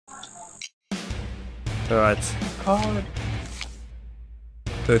Alright. Card.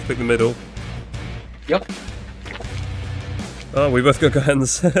 Both pick the middle. Yup. Oh, we both got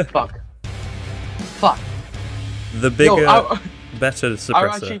guns. Fuck. Fuck. The bigger, Yo, better our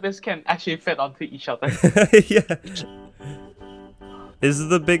suppressor. achievements can actually fit onto each other. Yeah. Is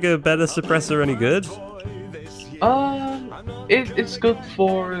the bigger, better suppressor any good? It's good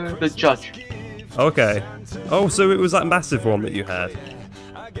for the judge. Okay. Oh, so it was that massive one that you had.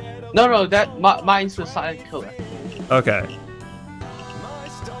 No, mine's the silent killer. Okay.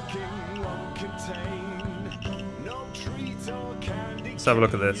 Let's have a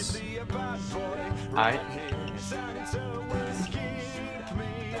look at this. Alright.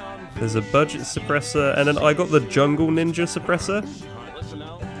 There's a budget suppressor, and then I got the jungle ninja suppressor.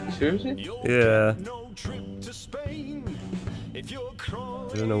 Seriously? Yeah.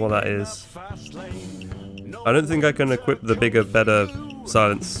 I don't know what that is. I don't think I can equip the bigger, better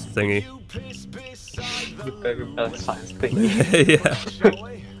silence thingy. The bigger, better silence thingy. Yeah.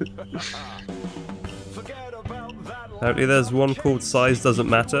 Apparently there's one called Size Doesn't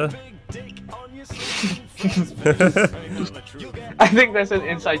Matter. I think that's an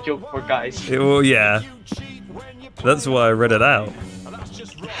inside joke for guys. Well, yeah. That's why I read it out.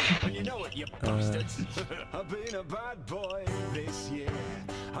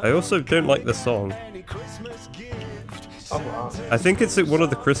 I also don't like the song. Oh wow. I think it's one of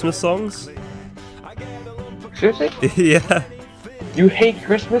the Christmas songs. Seriously? Yeah. You hate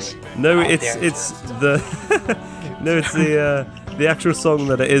Christmas? No, Oh, it's damn. the no, it's the actual song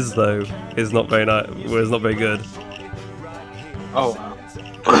that it is though is not very nice. Was not very good. Oh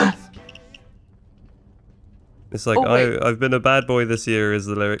wow. It's like Oh, wait. I've been a bad boy this year is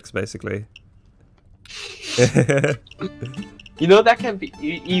the lyrics basically. You know that can be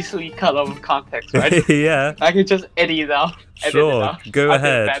easily cut out of context, right? Yeah. I can just edit it out. Sure, go I'm a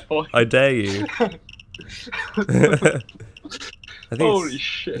ahead. bad boy. I dare you. I think Holy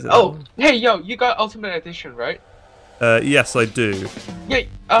shit. Oh, hey yo, you got Ultimate Edition, right? Yes, I do. Yeah,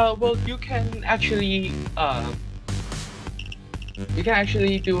 well, you can actually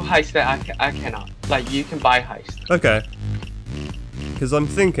do heist that I cannot. Like, you can buy heist. Okay. Because I'm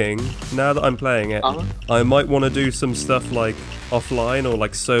thinking, now that I'm playing it, I might want to do some stuff like offline or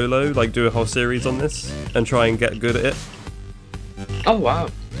like solo, like do a whole series on this and try and get good at it. Oh wow.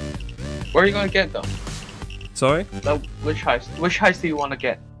 Where are you gonna get though? Sorry? Like, which heist? Which heist do you want to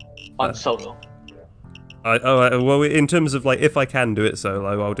get on solo? Well, in terms of like, if I can do it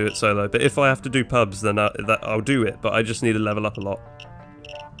solo, I'll do it solo. But if I have to do pubs, then I'll do it. But I just need to level up a lot.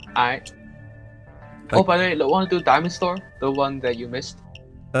 Alright. Oh, by the way, want to do Diamond Store? The one that you missed?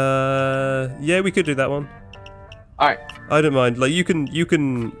 Yeah, we could do that one. Alright. I don't mind. Like, you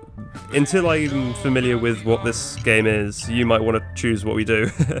can, until I'm familiar with what this game is, you might want to choose what we do.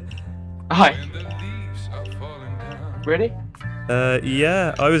 Alright. Ready?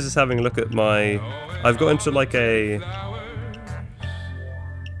 Yeah, I was just having a look at my... I've got into like a...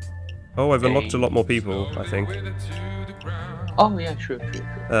 Oh, I've unlocked a lot more people, I think. Oh yeah, true.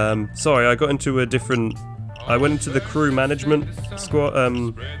 Sorry, I got into a different... I went into the crew management squad...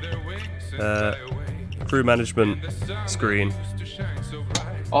 crew management screen.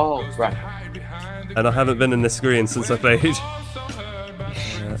 Oh, right. And I haven't been in this screen since I played.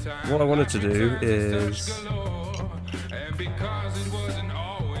 What I wanted to do is...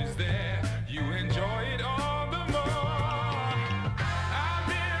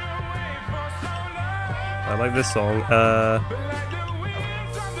 I like this song. I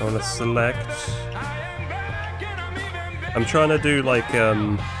want to select... I'm trying to do like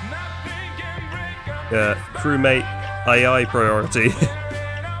crewmate AI priority.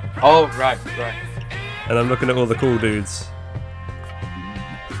 Oh, right. And I'm looking at all the cool dudes.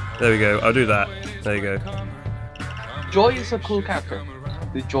 There we go, I'll do that. There you go. Joy is a cool character.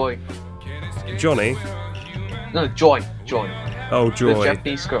 The Joy. Johnny? No, Joy. Oh, The Joy.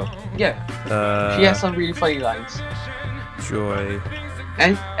 Japanese girl. Yeah. She has some really funny lines. Joy.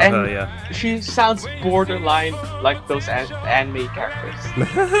 And yeah. she sounds borderline like those anime characters.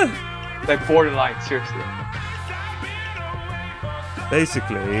 Like borderline, seriously.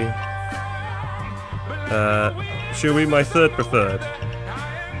 Basically, she'll be my third preferred.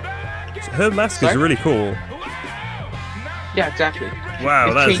 Her mask is really cool. Yeah, exactly.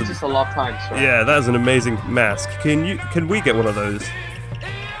 Wow, it changes a lot of times. Right? Yeah, that is an amazing mask. Can we get one of those?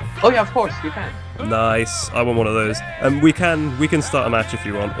 Oh yeah, of course you can. Nice. I want one of those. And we can start a match if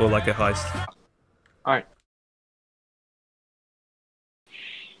you want, or like a heist. All right.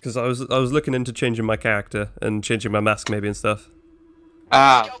 Because I was looking into changing my character and changing my mask maybe and stuff.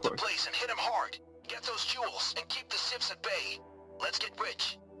 Of course. Place and hit him hard. Get those jewels and keep the ships at bay. Let's get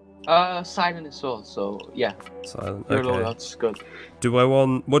rich. Silent as well. So yeah, Silent. your Okay. loadout's good.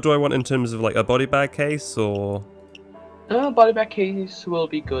 What do I want in terms of like a body bag case or? Body bag case will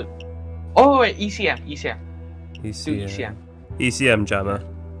be good. Oh wait, ECM. Do ECM. ECM jammer.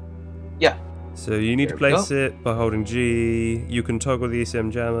 Yeah. So you need to place it by holding G. You can toggle the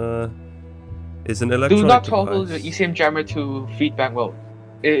ECM jammer. It's an electronic Do not toggle the device. ECM jammer to feedback mode.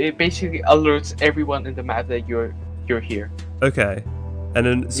 It basically alerts everyone in the map that you're here. Okay. And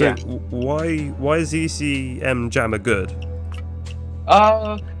then so Yeah. why is ECM jammer good?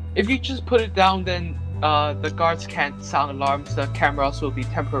 If you just put it down, then the guards can't sound alarms. The cameras will be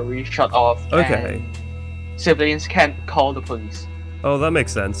temporarily shut off. Okay. And civilians can't call the police. Oh, that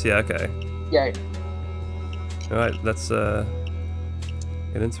makes sense. Yeah. Okay. Yeah. All right. Let's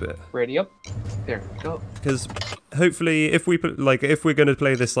get into it. Ready up. There we go. Because hopefully, if we're going to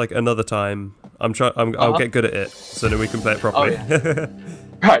play this like another time, I'll get good at it, so that we can play it properly. Oh, yeah.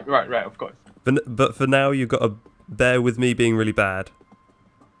 Right. Of course. But for now, you've got to bear with me being really bad.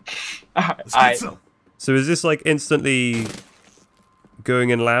 So is this like instantly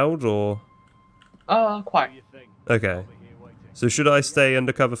going in loud or? Quiet. Okay. So should I stay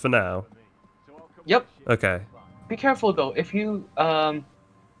undercover for now? Yep. Okay. Be careful though. If you are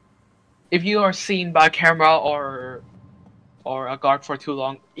seen by a camera or a guard for too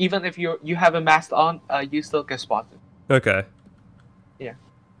long, even if you have a mask on, you still get spotted. Okay. Yeah.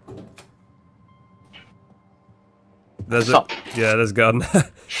 There's Sup. there's a gun.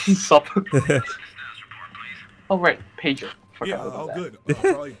 Sup. Oh right, pager. Yeah, all good.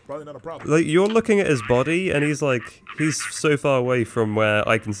 Probably not a problem. Like you're looking at his body, and he's so far away from where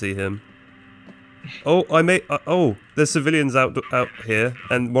I can see him. Oh, there's civilians out here,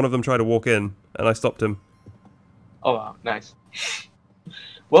 and one of them tried to walk in, and I stopped him. Oh wow, nice.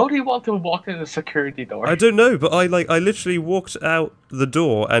 Why would he want to walk in the security door? I don't know, but I literally walked out the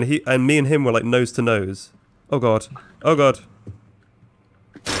door, and me and him were like nose to nose. Oh god. Oh god.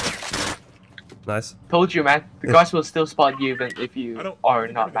 Nice. Told you, man. The guys will still spot you even if you are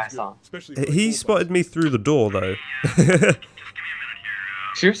not masked on. He spotted me through the door, though.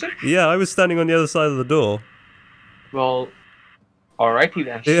 Seriously? Yeah, I was standing on the other side of the door. Well, alrighty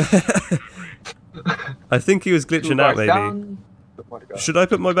then. Yeah. I think he was glitching out, maybe. Down. Should I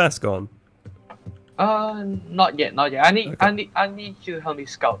put my mask on? Not yet. I need you to help me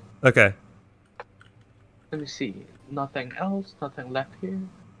scout. Okay. Let me see. Nothing else. Nothing left here.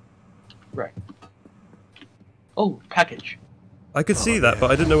 Right. Oh, package. I could see that,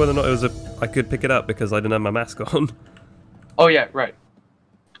 but I didn't know whether or not I could pick it up because I didn't have my mask on. Oh yeah, right.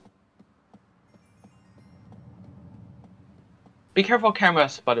 Be careful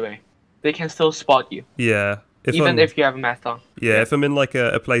cameras, by the way. They can still spot you. Yeah. Even if you have a mask on. Yeah, if I'm in like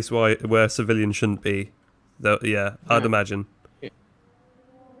a place where civilians shouldn't be, though, yeah, I'd imagine. Yeah.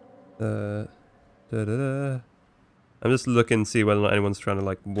 I'm just looking to see whether or not anyone's trying to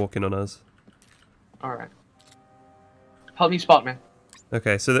like walk in on us. Alright. Help me spot, man.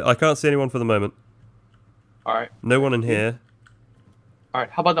 Okay, so I can't see anyone for the moment. Alright. No one in here. Alright,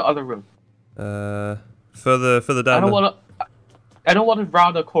 how about the other room? Further down. I don't want to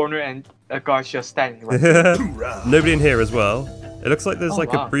round the corner and a guy's just standing right there. Nobody in here as well. It looks like there's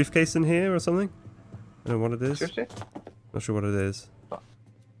wow. a briefcase in here or something. I don't know what it is. Seriously? Not sure what it is.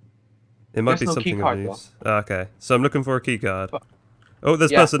 It might be no something key of card, use. Okay, so I'm looking for a key card. Oh,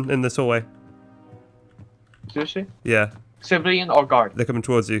 there's a Yeah. person in this hallway. Seriously? Yeah, Civilian or guard? they're coming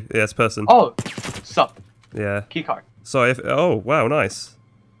towards you. Yeah, it's person. Oh, sup. Yeah. Key card. Sorry. Oh, wow, nice.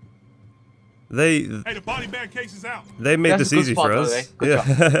 Hey, the body bag case is out. They made That's this a good easy spot, for by us. the way.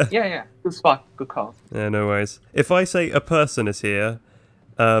 Good Yeah. Good spot. Good call. Yeah, no worries. If I say a person is here,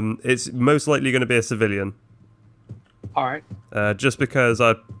 it's most likely going to be a civilian. Alright. Just because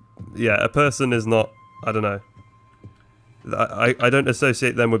a person is not. I don't know. I don't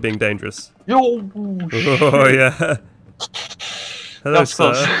associate them with being dangerous. Yo! Oh yeah. Hello, That's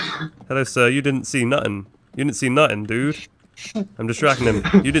sir. close. Hello, sir. You didn't see nothing. You didn't see nothing, dude. I'm distracting him.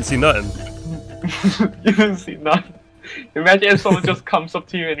 You didn't see nothing. You didn't see nothing. Imagine if someone just comes up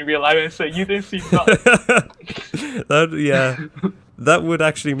to you in real life and say, you didn't see nothing. That would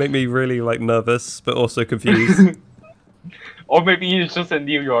actually make me really like nervous, but also confused. Or maybe he's just in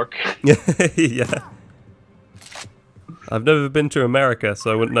New York. Yeah. I've never been to America,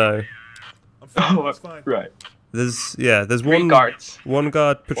 so I wouldn't know. I'm fine. Oh, It's fine. right. There's Three guards. one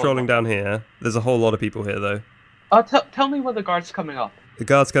guard patrolling down here. There's a whole lot of people here though. Tell me when the guard's coming up. The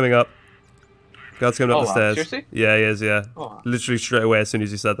guard's coming up. Guard's coming up Oh, the wow. stairs. Seriously? Yeah, he is, yeah. Oh, wow. Literally straight away as soon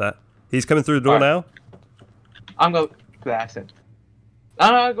as you said that. He's coming through the door Alright. now. I'm going to blast him.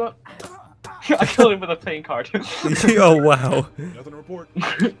 I'm going I killed him with a playing card. Oh wow. Nothing to report.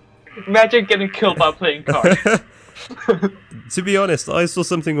 Imagine getting killed by playing card. To be honest, I saw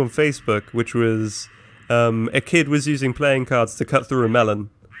something on Facebook which was a kid was using playing cards to cut through a melon.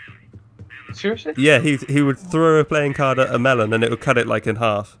 Seriously? Yeah, he would throw a playing card at a melon and it would cut it like in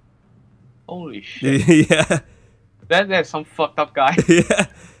half. Holy shit. Yeah. That's some fucked up guy. Yeah.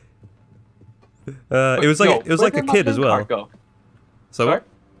 It was like a kid as well. Go? So what?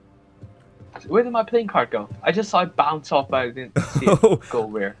 Where did my playing card go? I just saw it bounce off, but I didn't see it go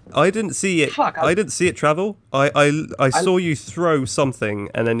where. I didn't see it. Fuck, I didn't see it travel. I saw you throw something,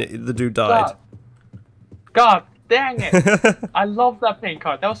 and then the dude died. God dang it! I love that playing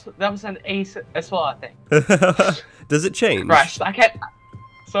card. That was an ace as well, I think. Does it change? Crashed. I can't.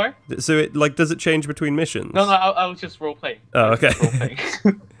 Sorry. So it does it change between missions? No, I was just role playing. Oh, okay.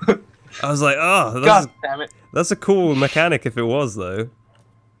 I was like, oh, God damn it. That's a cool mechanic if it was though.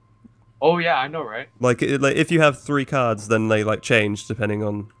 Oh yeah, I know, right? Like if you have 3 cards, then they like change depending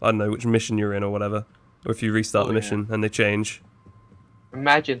on I don't know which mission you're in or whatever, or if you restart the mission and they change.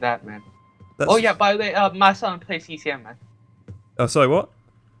 Imagine that, man. Oh yeah, by the way, mask on and play CCM, man. Oh, sorry, what?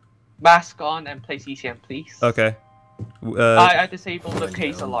 Mask on and play CCM, please. Okay. I disabled the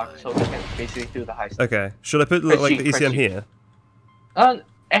case alarm so we can basically do the heist. Okay. Should I put like the ECM here?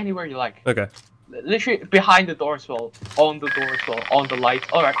 Anywhere you like. Okay. Literally behind the door as well, on the door as well, on the light.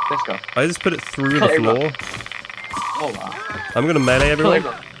 Alright, let's go. I just put it through the floor. Oh wow. I'm gonna melee everyone.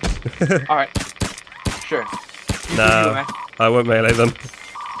 Alright. Sure. Nah, I won't melee them.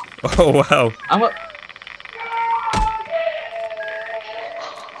 Oh wow.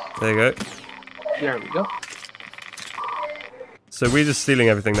 There you go. There we go. So we're just stealing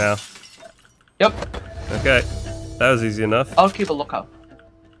everything now. Yep. Okay. That was easy enough. I'll keep a lookout.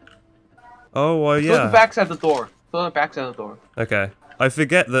 Oh, well, yeah. Throw the bags at the door. Throw the bags at the door. Okay. I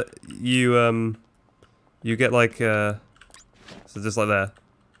forget that you get like, so just like there.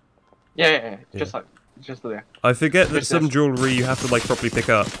 Yeah. Just there. I forget that some jewelry you have to like properly pick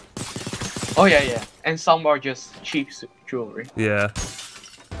up. Oh yeah. And some are just cheap jewelry. Yeah.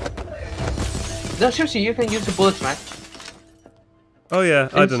 No, seriously, you can use the bullets, man. Oh yeah,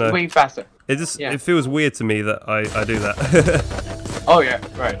 I don't know. It's way faster. It just it feels weird to me that I do that. Oh yeah,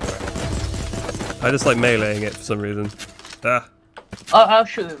 right. I just like meleeing it for some reason. Ah. I'll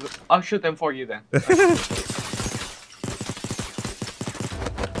shoot them for you then.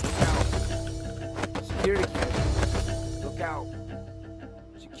 Security cam. Look out.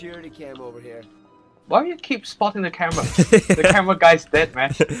 Security cam over here. Why do you keep spotting the camera? The camera guy's dead,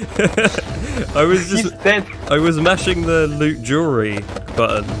 man. He's dead. I was mashing the loot jewelry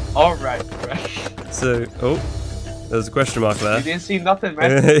button. Alright. So, oh, there's a question mark there. You didn't see nothing,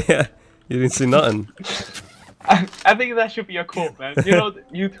 man. Yeah, you didn't see nothing. I think that should be a quote, man. You know,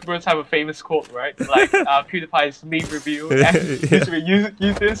 YouTubers have a famous quote, right? Like PewDiePie's meme review. And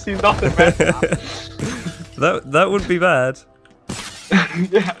you didn't see nothing, man. That would be bad.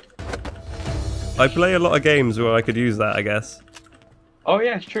 Yeah. I play a lot of games where I could use that, I guess. Oh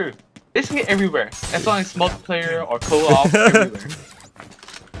yeah, it's true. It's everywhere. As long as multiplayer or co-op, everywhere.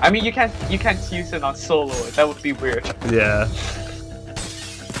 I mean, you can't use it on solo. That would be weird. Yeah.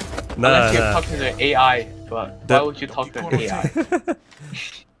 Unless you're talking to an AI, but why would you talk to an AI?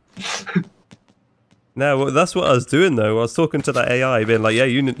 No, well, that's what I was doing though. I was talking to that AI, being like, "Yeah,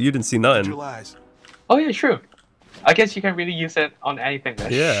 you didn't see nothing." Oh yeah, true. I guess you can really use it on anything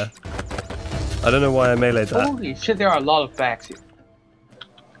then. Yeah. I don't know why I meleeed that. Holy shit, there are a lot of bags here.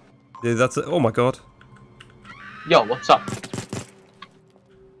 Yeah, that's it. Oh my god. Yo, what's up?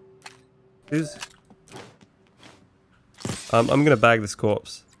 I'm gonna bag this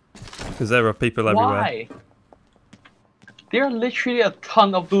corpse. Because there are people everywhere. Why? There are literally a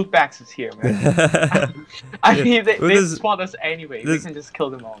ton of loot boxes here, man. I mean, they spot us anyway. We can just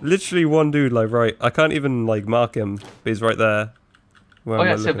kill them all. Literally one dude, like, right. I can't even, like, mark him. But he's right there. Oh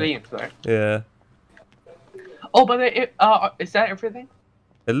yeah, civilians, right? Yeah. Oh, but is that everything?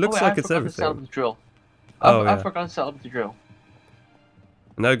 It looks like it's everything. I forgot to set up the drill. I forgot to set up the drill.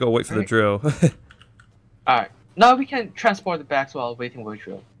 Now I gotta wait for the drill. Alright. Now we can transport the bags while waiting for the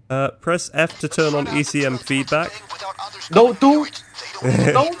drill. Press F to turn on ECM feedback. No, don't!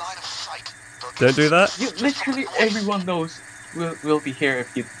 Don't! Don't do that? Literally everyone knows we'll be here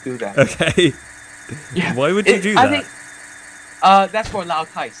if you do that. Okay. Yeah. Why would you do that? I think, that's for loud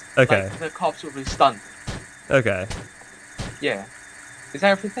heist. Okay. Like, the cops will be stunned. Okay. Yeah. Is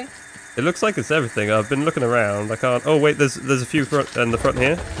that everything? It looks like it's everything. I've been looking around. I can't. Oh wait, there's a few in the front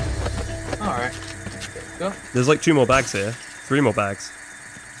here. Alright. Go. There's like 2 more bags here. 3 more bags.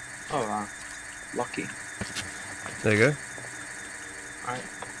 Oh wow. Lucky. There you go.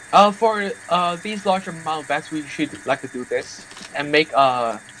 Alright. For these large amount of bags, we should like to do this and make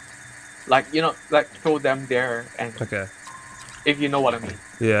Like, you know, like throw them there, and Okay. if you know what I mean.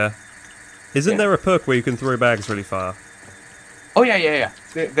 Yeah. Isn't Yeah. there a perk where you can throw bags really far? Oh yeah.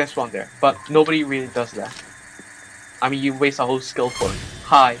 There's one there, but nobody really does that. I mean, you waste a whole skill point.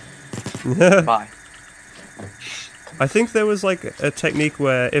 Hi. Bye. I think there was like a technique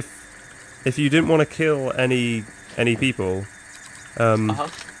where if you didn't want to kill any people,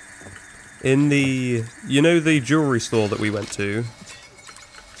 in the the jewelry store that we went to.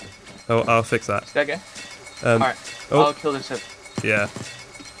 Oh, I'll fix that. Is that okay? Alright. Oh. I'll kill this hip. Yeah.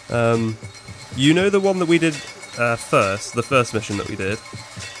 You know the one that we did first, the first mission that we did?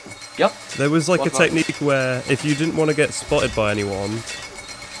 Yep. There was like What a about technique where if you didn't want to get spotted by anyone,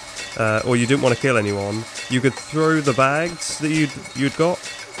 or you didn't want to kill anyone, you could throw the bags that you'd got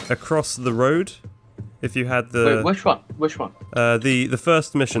across the road. If you had the... Wait, which one? Which one? The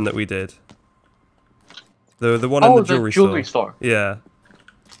first mission that we did. The one in the jewelry store. Yeah.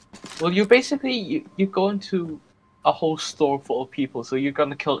 Well, you basically, you go into a whole store full of people, so you're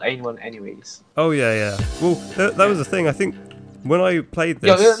gonna kill anyone anyways. Oh, yeah. Well, that was the thing. I think when I played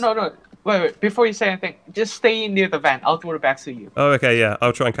this... Yo, no. Wait. Before you say anything, just stay near the van. I'll throw it back to you. Oh, okay, yeah.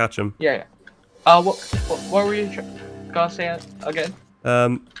 I'll try and catch him. Yeah. What were you gonna say again?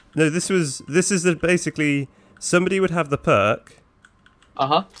 No, this is basically somebody would have the perk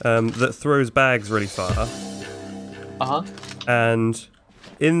that throws bags really far. And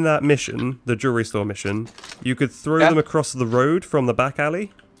in that mission, the jewelry store mission, you could throw them across the road from the back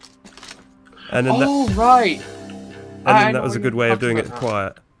alley. And then right. And then that was a good way of doing it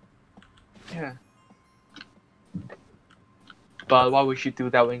quiet. Yeah. But why would you do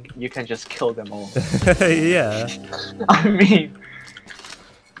that when you can just kill them all? Yeah. I mean,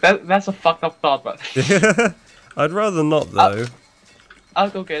 that's a fucked up thought, but... I'd rather not, though. I'll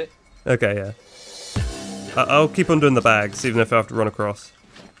go get it. Okay, yeah. I'll keep on doing the bags, even if I have to run across.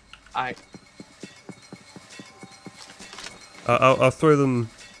 I'll throw them...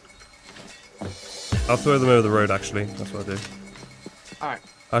 I'll throw them over the road, actually. That's what I'll do. Alright.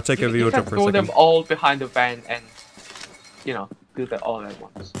 I'll take over your job for a throw second. them all behind the van and, you know, do that all at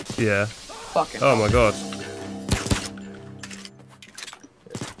once. Yeah. Fucking Oh my god.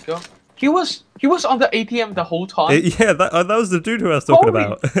 Go. He was on the ATM the whole time. Yeah, that was the dude who I was talking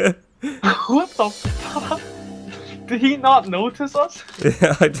about. What the fuck? Did he not notice us?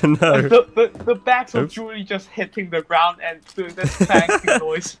 Yeah, I don't know. The bags of jewelry just hitting the ground and doing this clanking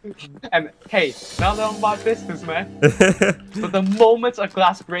noise. And hey, none of my business, man. But the moment a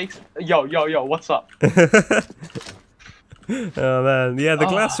glass breaks, yo, what's up? Oh man, yeah, the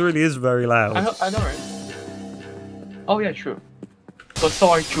glass really is very loud. I know, right? Oh yeah, true. But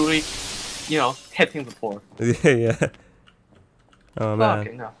so are jewelry, you know, hitting the floor. Yeah. Oh man.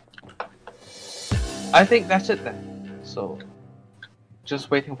 Fucking hell. I think that's it then. So, just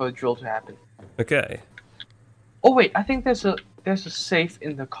waiting for the drill to happen. Okay. Oh wait, I think there's a safe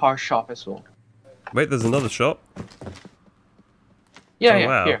in the car shop as well. Wait, there's another shop? Yeah, Oh, yeah,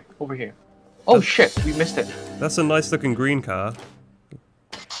 wow. here, over here. Oh shit, we missed it. That's a nice looking green car.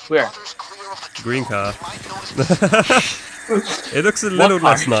 Where? Green car. It looks a little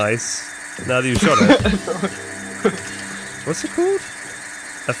less nice now that you shot it. What's it called?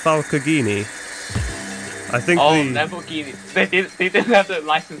 A Falcogini. I think Lamborghini. They didn't have the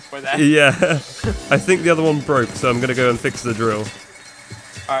license for that. Yeah. I think the other one broke, so I'm gonna go and fix the drill.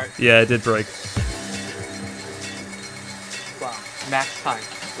 Alright. Yeah, it did break. Wow. Max time.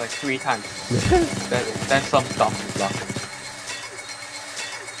 Like 3 times. That's some stuff.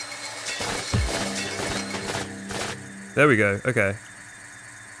 There we go. Okay.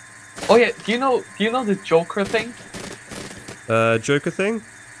 Oh yeah, do you know the Joker thing? Joker thing?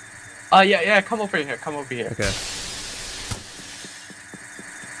 Yeah, come over here, Okay.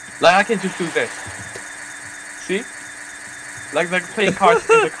 Like, I can just do this. See? Like playing cards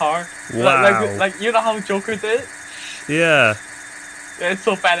in the car. Wow. Like, you know how Joker did? Yeah. Yeah, it's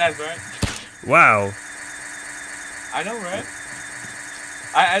so badass, right? Wow. I know, right?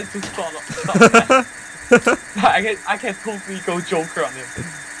 I just thought I can totally go Joker on him.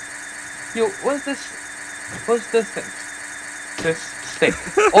 Yo, what's this thing? This stick.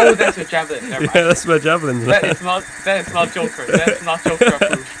 Oh, that's a javelin. Never mind. Yeah, that's my javelin. That is not Joker. That's not Joker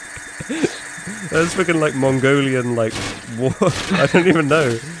approved. That's freaking like Mongolian, like, war. I don't even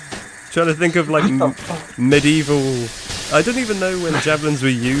know. Trying to think of like medieval. I don't even know when javelins were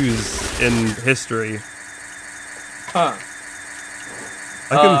used in history. Huh.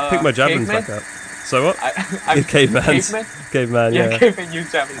 I can pick my javelins caveman? back up. So what? I'm Caveman, yeah. Caveman use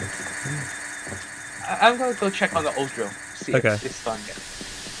javelins. I'm gonna go check on the old drill. See if it's done yet.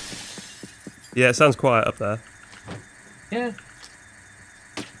 Yeah, it sounds quiet up there. Yeah.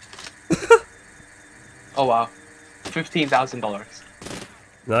 Oh wow,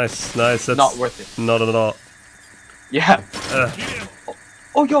 $15,000. Nice, nice. That's Not worth it. Not a lot. Yeah. Uh,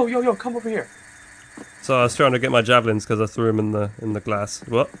 Oh yo, come over here. so I was trying to get my javelins because I threw them in the glass.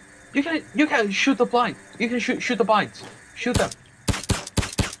 What? You can shoot the blind. You can shoot the blinds. Shoot them.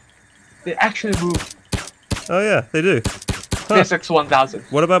 They actually move. Oh yeah, they do. Huh. Physics 1000.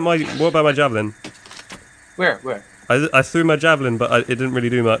 What about my javelin? Where? I threw my javelin, but it didn't really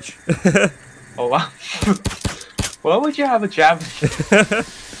do much. Oh wow. Why would you have a javelin?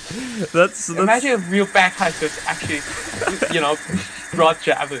 that's Imagine if real backhunters actually, brought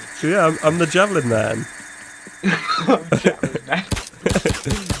javelins. Yeah, I'm the javelin man. Javelin man.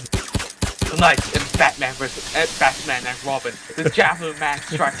 Tonight in Batman and Robin, the Javelin Man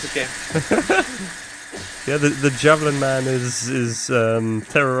strikes again. Yeah, the javelin man is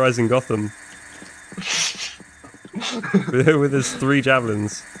terrorizing Gotham with his 3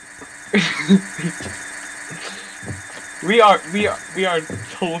 javelins. We are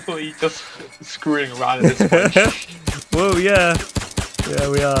totally just screwing around at this point. Whoa, yeah,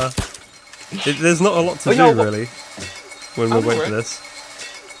 we are. There's not a lot to do really when we're waiting for this.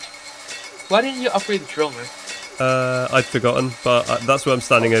 Why didn't you upgrade the drill, man? I'd forgotten, but that's why I'm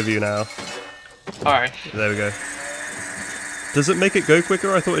standing over you now. Alright. There we go. Does it make it go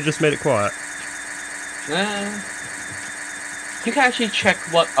quicker? I thought it just made it quiet. You can actually check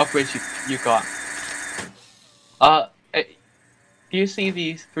what upgrades you got. Do you see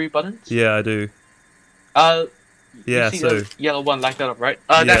these 3 buttons? Yeah, I do. You see the yellow one lighted up, right?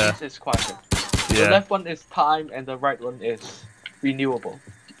 That means it's quieter. Yeah. The left one is time, and the right one is renewable.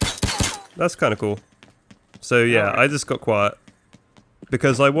 That's kind of cool. So yeah, I just got quiet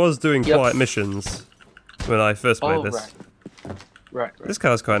because I was doing quiet missions when I first played this. Right. This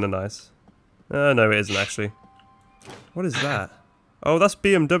car's kind of nice. No, it isn't actually. What is that? Oh, that's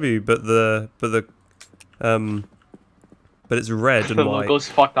BMW, but it's red and the white. logo's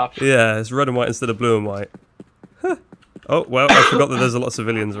fucked up. Yeah, it's red and white instead of blue and white. Huh. Oh well, I forgot that there's a lot of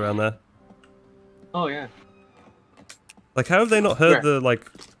civilians around there. Oh yeah. Like, how have they not heard the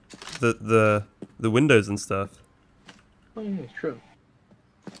windows and stuff? Oh yeah, it's true.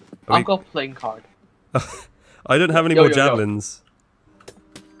 I've got playing card. I don't have any more javelins.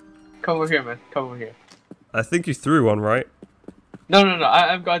 Come over here, man. Come over here. I think you threw one, right? No.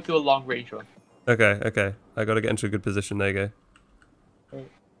 I've got to do a long range one. Okay. I gotta get into a good position. There you go.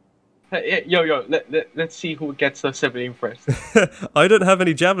 Hey, let's see who gets the civilian first. I don't have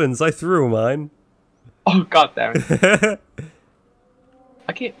any javelins. I threw mine. Oh god damn it.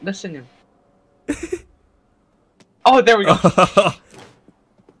 I can't listen him. Oh, there we go.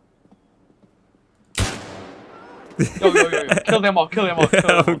 Yo. Kill them all.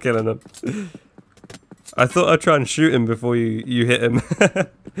 I'm killing them. I thought I'd try and shoot him before you hit him.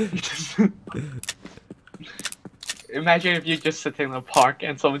 Imagine if you just sit in the park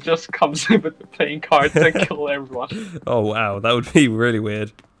and someone just comes in with the playing cards and kill everyone. Oh wow, that would be really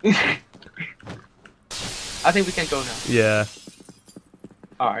weird. I think we can go now. Yeah.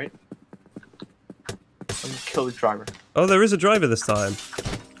 Alright. I'm gonna kill the driver. Oh, there is a driver this time.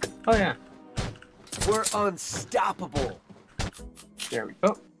 Oh yeah. We're unstoppable. There we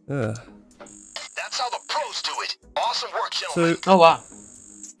go. That's how the pros do it. Awesome work, gentlemen. So, Oh wow.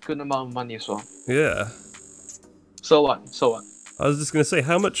 Good amount of money as well. yeah. So what? I was just gonna say,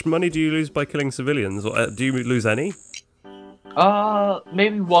 how much money do you lose by killing civilians? Or do you lose any?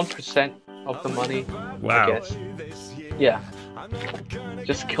 Maybe 1% of the money. Wow. I guess. Yeah.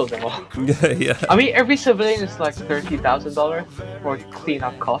 Just kill them all. Yeah. I mean, every civilian is like $30,000 for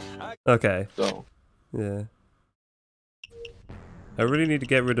cleanup costs. Okay. So. Yeah. I really need to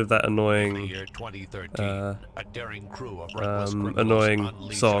get rid of that annoying, The year 2013, a daring crew of reckless annoying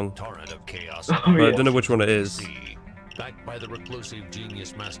criminals song. unleashed a torrent of chaos Oh, But I yeah. don't know which one it is. Backed by the reclusive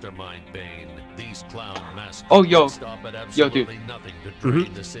genius mastermind Bane, these clown masks Oh, yo. stop at Yo, dude. absolutely nothing to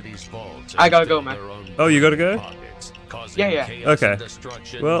drain the city's vaults. I and gotta go, fill man. their own Oh, you gotta go? pockets, causing Yeah. chaos Okay. and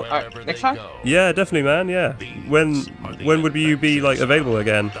destruction Well- wherever Alright, they next time? go. Yeah, definitely, man. Yeah. When would you be like available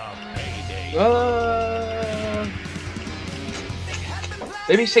again? The payday.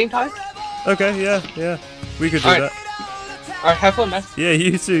 Maybe same time? Okay. Yeah. We could do Alright. that. Alright, have fun, man. Yeah,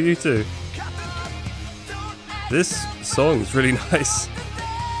 you too. This song's really nice.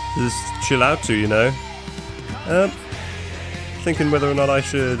 Just chill out to, you know. Thinking whether or not I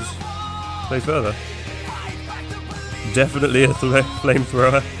should play further. Definitely a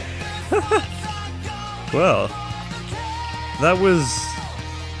flamethrower. Well, that was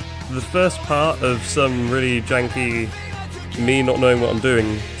the first part of some really janky, me not knowing what I'm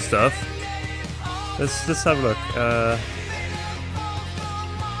doing stuff. Let's have a look.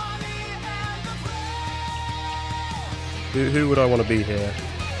 Who would I want to be here?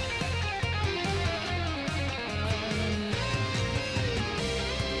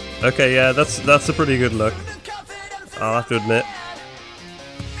 Okay, yeah, that's a pretty good look. I'll have to admit.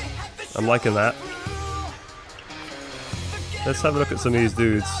 I'm liking that. Let's have a look at some of these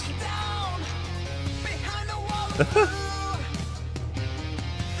dudes.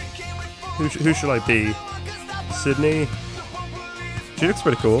 Who should I be? Sydney? She looks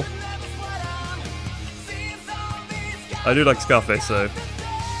pretty cool. I do like Scarface though.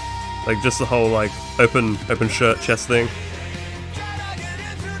 Like just the whole like open shirt chest thing.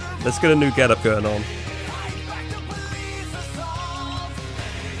 Let's get a new getup going on.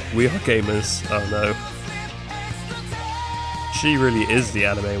 We are gamers. Oh no. She really is the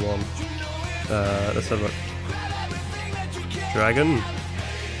anime one. Let's have a look. Dragon.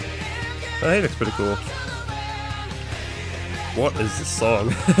 Oh, he looks pretty cool. What is this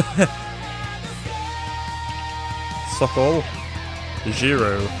song? Sokol?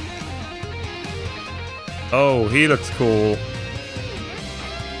 Jiro. Oh, he looks cool.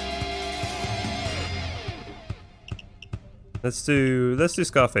 Let's do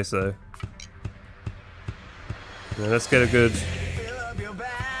Scarface though. Yeah, let's get a good.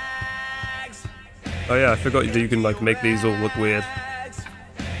 Oh yeah, I forgot that you can like make these all look weird.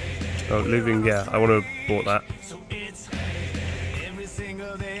 Oh, living, yeah, I want to have bought that.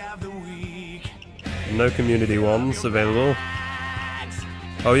 No community ones available.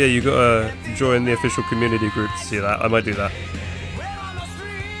 Oh yeah, you gotta join the official community group to see that. I might do that.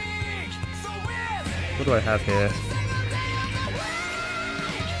 What do I have here?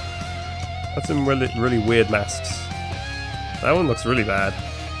 That's some really weird masks. That one looks really bad.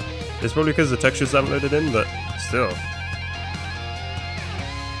 It's probably because the textures haven't loaded in, but still.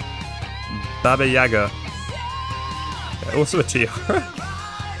 Baba Yaga. Yeah, also a tiara.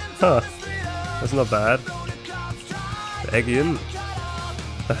 Huh. That's not bad. Eggian.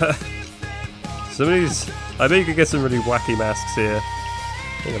 Some of these... I bet you could get some really wacky masks here.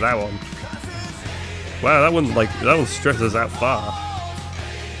 Look at that one. Wow, that one stretches out far.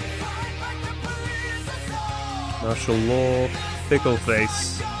 Martial law. Pickle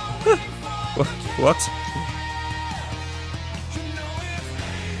face. What?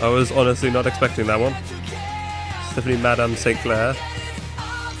 I was honestly not expecting that one. Stephanie Madame St. Clair.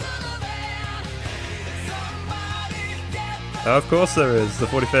 Oh, of course there is, the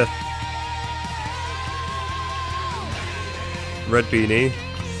 45th. Red beanie.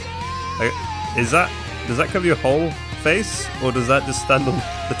 Does that cover your whole face? Or does that just stand on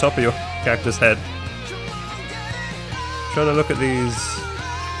the top of your character's head? Trying to look at these.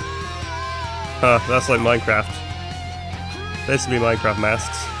 Huh, that's like Minecraft. Basically Minecraft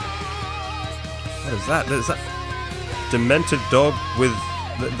masks. What is that? Is that demented dog with...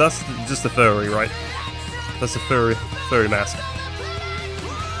 That's just a furry, right? That's a furry mask.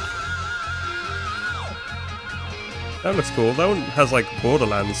 That looks cool. That one has like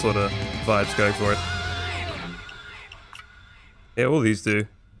Borderlands sort of vibes going for it. Yeah, all these do.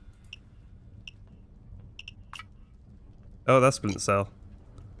 Oh, that's Splinter Cell.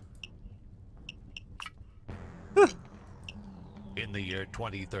 In the year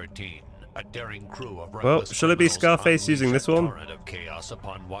 2013, a daring crew of well, shall it be Scarface using this one? Of chaos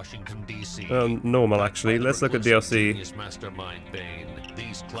upon Washington, D.C. Normal, actually. Let's look at DLC. Mastermind Bane.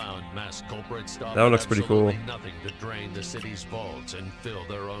 These clown mask culprits that one looks pretty cool. Nothing to drain the city's vaults and fill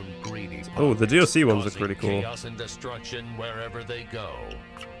their own greedy oh, the DLC ones look pretty cool. Chaos and destruction wherever they go.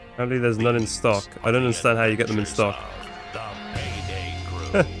 Apparently there's none in stock. I don't understand how you get them in stock. The Payday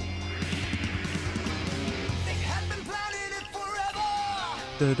Crew.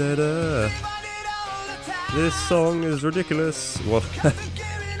 Da, da, da. This song is ridiculous. What?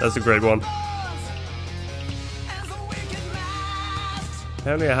 That's a great one.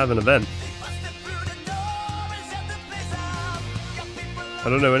 Apparently I have an event. I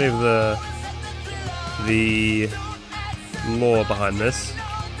don't know any of the lore behind this.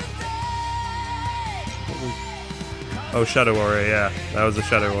 Oh, Shadow Warrior, yeah. That was the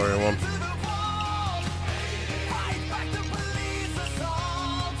Shadow Warrior one.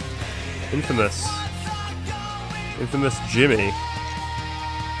 Infamous. Infamous Jimmy.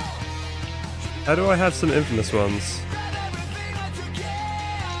 How do I have some Infamous ones?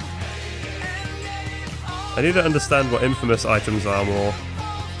 I need to understand what Infamous items are more.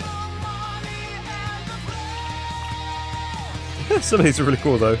 Some of these are really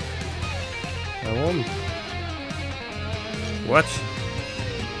cool though. That one. What?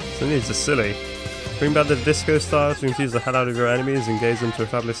 Some of these are silly. Bring back the disco style to confuse the hell out of your enemies and gaze into a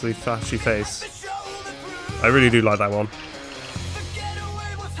fabulously flashy face. I really do like that one.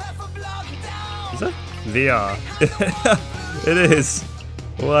 Is that? VR. It is.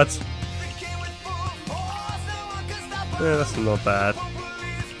 What? Yeah, that's not bad.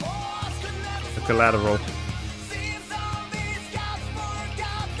 A collateral.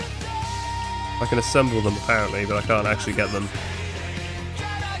 I can assemble them apparently, but I can't actually get them.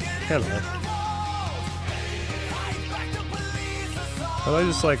 Can I? Can I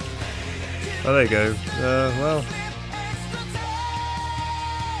just like... Oh, there you go. Well...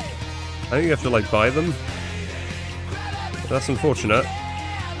 I think you have to like buy them. That's unfortunate.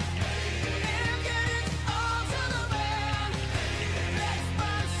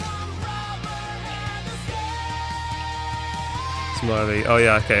 Smiley. Oh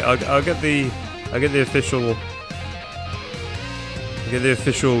yeah, okay. I'll get the official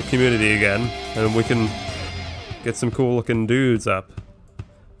community again, and we can get some cool looking dudes up.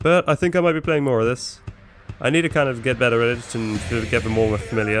 But I think I might be playing more of this. I need to kind of get better at it and to get them more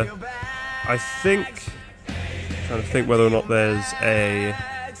familiar. I think... trying to think whether or not there's a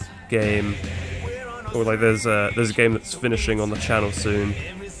game, or like there's a game that's finishing on the channel soon.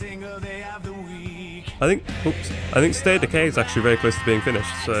 I think State of Decay is actually very close to being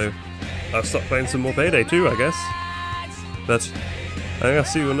finished, so I'll start playing some more Payday 2, I guess. But I think I'll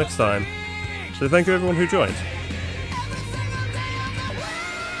see you all next time. So thank you everyone who joined.